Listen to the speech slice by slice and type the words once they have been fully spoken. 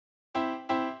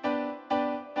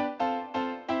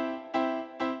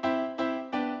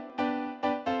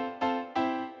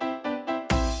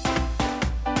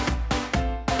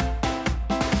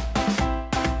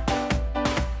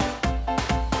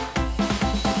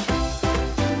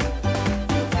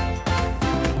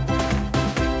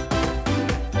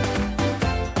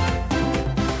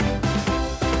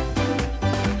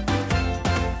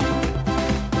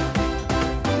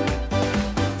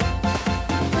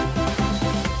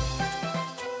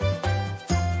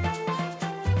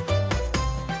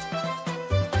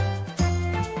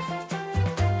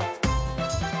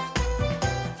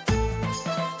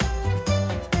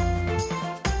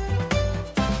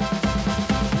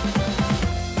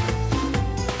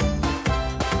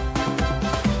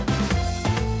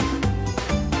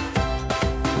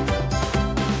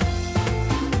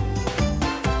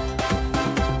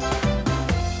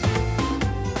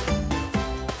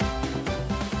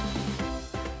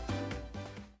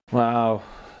Wow,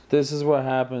 this is what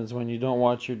happens when you don't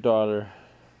watch your daughter,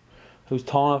 who's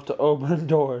tall enough to open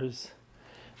doors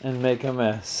and make a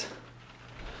mess.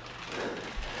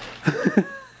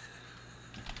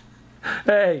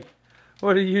 Hey,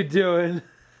 what are you doing?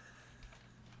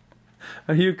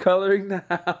 Are you coloring the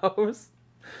house?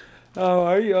 Oh,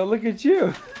 are you? Oh, look at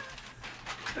you.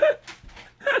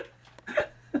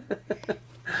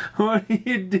 What are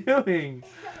you doing?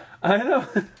 I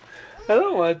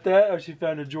don't want that. Oh, she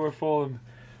found a drawer full and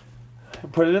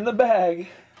put it in the bag.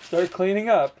 Start cleaning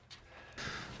up.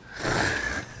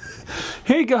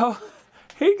 Here you go.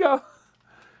 Here you go.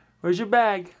 Where's your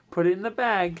bag? Put it in the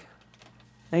bag.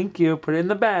 Thank you. Put it in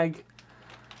the bag.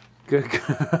 Good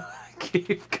girl.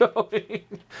 Keep going.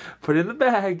 Put it in the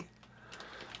bag.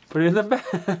 Put it in the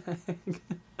bag.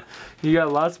 You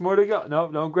got lots more to go.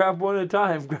 No, don't grab one at a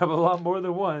time. Grab a lot more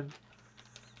than one.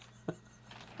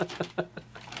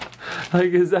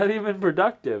 Like, is that even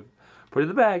productive? Put it in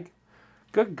the bag.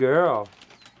 Good girl.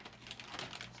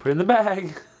 Put it in the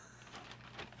bag.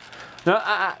 No,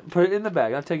 put it in the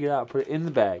bag. I'll take it out. Put it in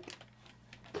the bag.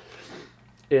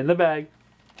 In the bag.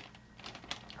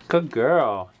 Good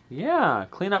girl. Yeah,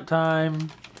 clean up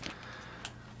time.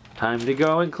 Time to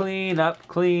go and clean up,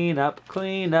 clean up,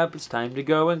 clean up. It's time to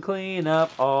go and clean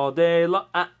up all day long.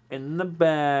 In the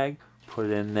bag. Put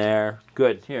it in there.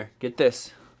 Good. Here, get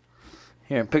this.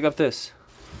 Here, pick up this.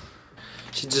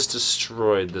 She just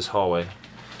destroyed this hallway. I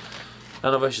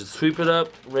don't know if I should sweep it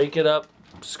up, rake it up,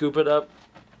 scoop it up.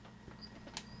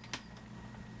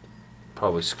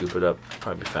 Probably scoop it up.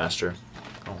 Probably be faster.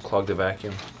 Don't clog the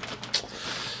vacuum.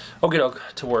 Okay, doke.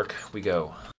 To work we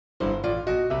go.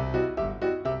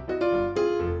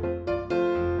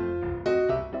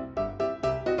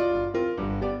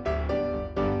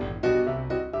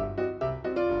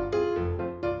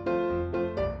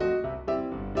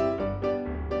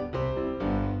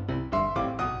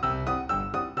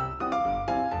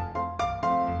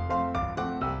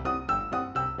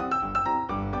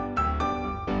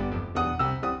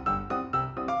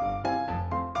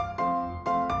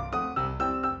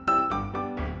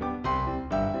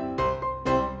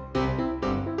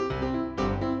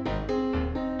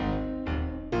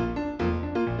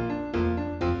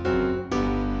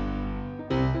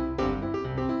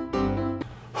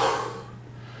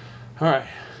 All right.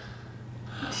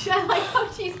 I like how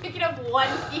she's picking up one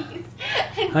piece.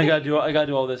 I gotta do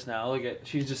all this now. Look at,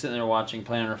 she's just sitting there watching,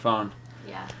 playing on her phone.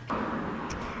 Yeah.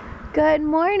 Good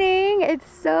morning. It's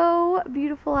so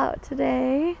beautiful out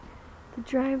today. The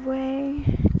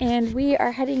driveway. And we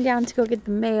are heading down to go get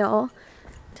the mail.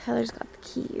 Tyler's got the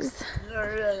keys.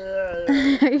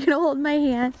 Are you gonna hold my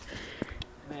hand?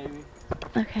 Maybe.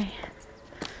 Okay.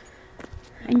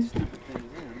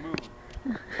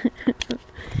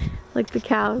 Like the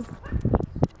cows.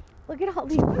 Look at all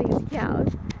these lazy cows.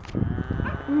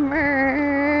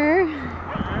 Murr.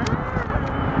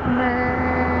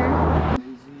 Murr.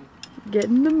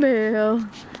 Getting the mail.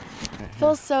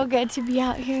 Feels so good to be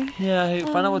out here. Yeah, hey,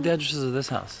 find out what the address is of this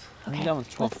house. I think Okay, that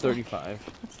one's 1235.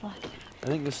 Let's look. I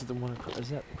think this is the one across, is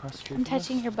that across the street? I'm from us?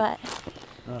 touching your butt.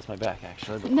 No, that's my back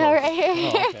actually. but No, close. right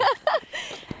here. Oh, okay.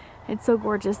 It's so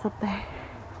gorgeous up there.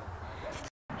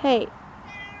 Hey.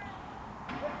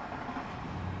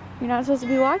 You're not supposed to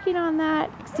be walking on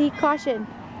that. See, caution.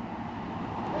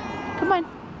 Come on.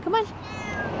 Come on.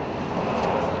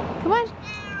 Come on.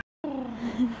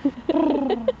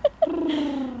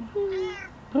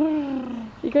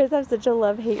 You guys have such a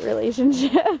love-hate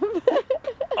relationship.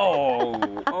 Oh,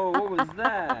 what was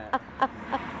that?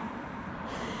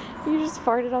 You just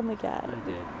farted on the cat. I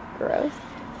did. Gross.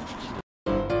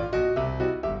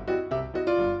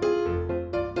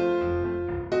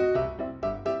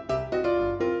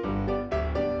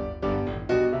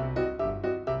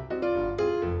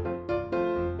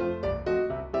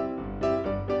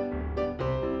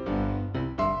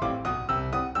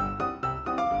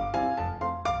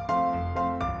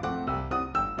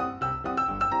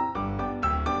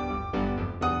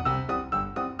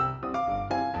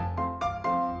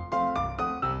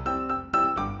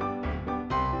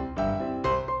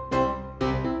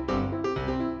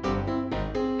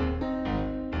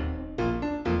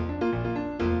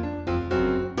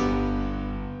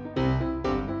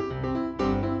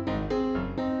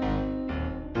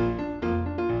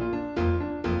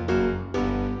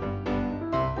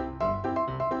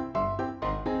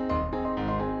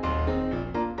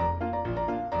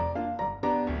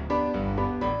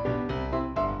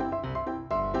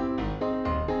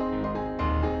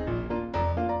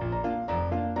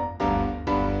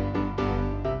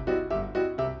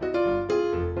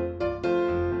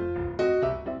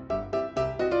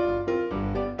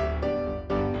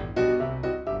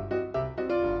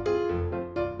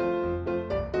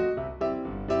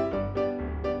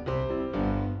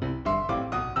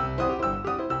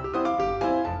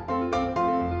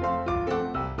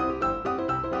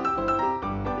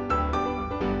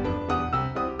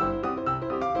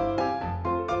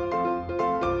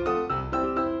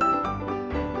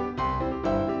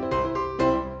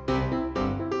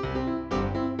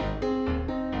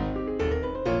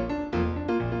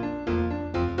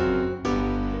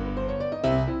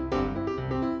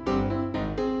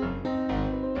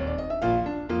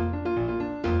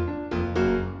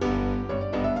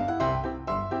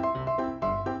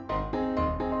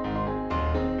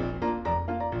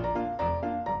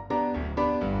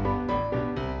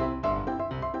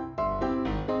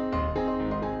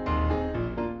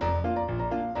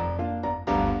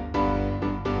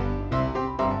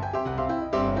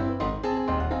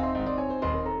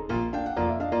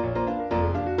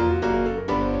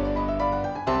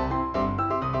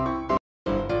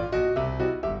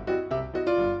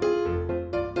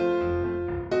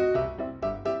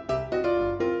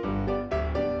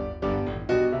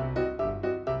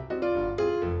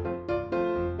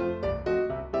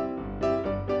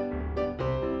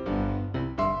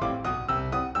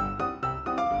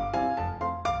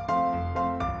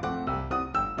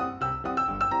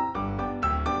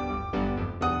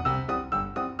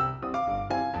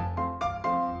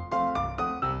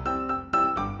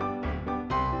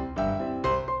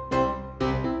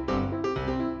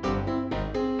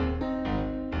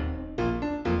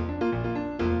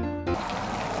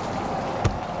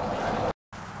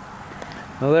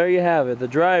 Well, there you have it, the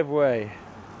driveway.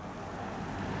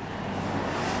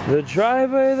 The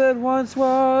driveway that once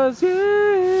was, yeah,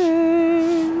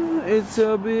 it's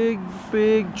a big,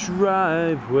 big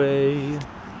driveway.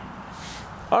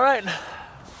 All right,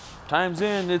 time's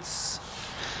in. It's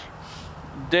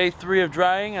day 3 of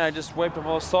drying, and I just wiped off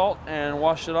all the salt and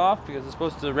washed it off because it's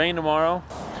supposed to rain tomorrow.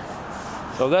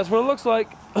 So that's what it looks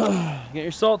like. Get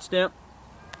your salt stamp.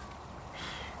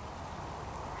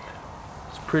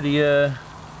 It's pretty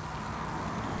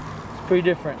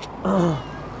different.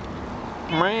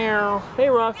 Meow. Hey,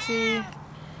 Roxy.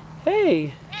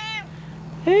 Hey.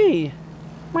 Hey.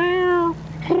 Meow.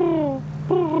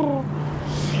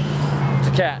 It's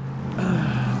a cat.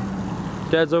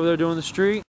 Dad's over there doing the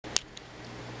street.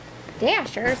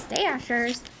 Dashers,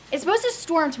 Dashers. It's supposed to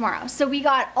storm tomorrow, so we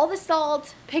got all the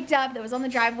salt picked up that was on the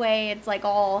driveway. It's like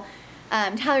all,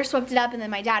 Tyler swept it up and then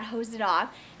my dad hosed it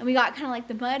off. And we got kind of like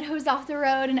the mud hosed off the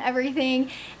road and everything.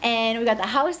 And we got the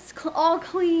house all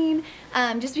clean,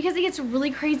 just because it gets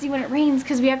really crazy when it rains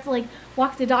because we have to like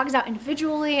walk the dogs out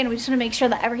individually and we just want to make sure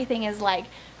that everything is like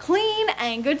clean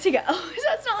and good to go. So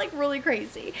it's not like really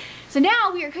crazy. So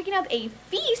now we are cooking up a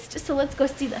feast, so let's go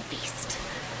see the feast.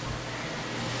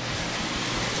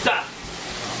 Stop.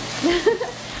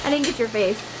 I didn't get your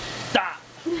face. Stop.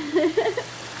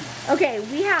 Okay,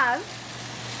 we have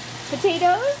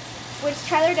potatoes, which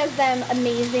Tyler does them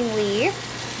amazingly.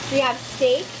 We have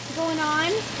steak going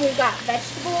on. We've got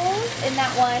vegetables in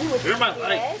that one, which is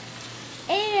good.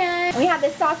 And we have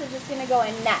this sausage that's gonna go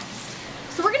in next.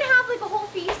 So we're gonna have like a whole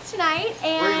feast tonight,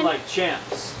 and we're like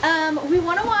champs. we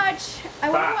wanna watch.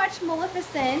 I wanna watch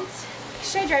Maleficent.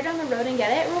 Should I drive down the road and get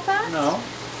it real fast? No.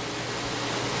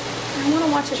 I want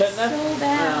to watch it so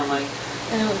bad. I'm like,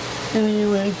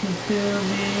 anyone can feel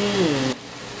me.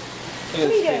 What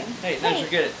are you doing? Hey, Nitro,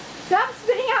 get it. Stop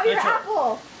spitting out your Nitro.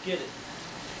 apple. Get it.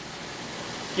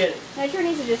 Get it. Nitro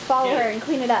needs to just follow her and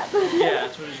clean it up. Yeah,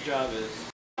 that's what his job is.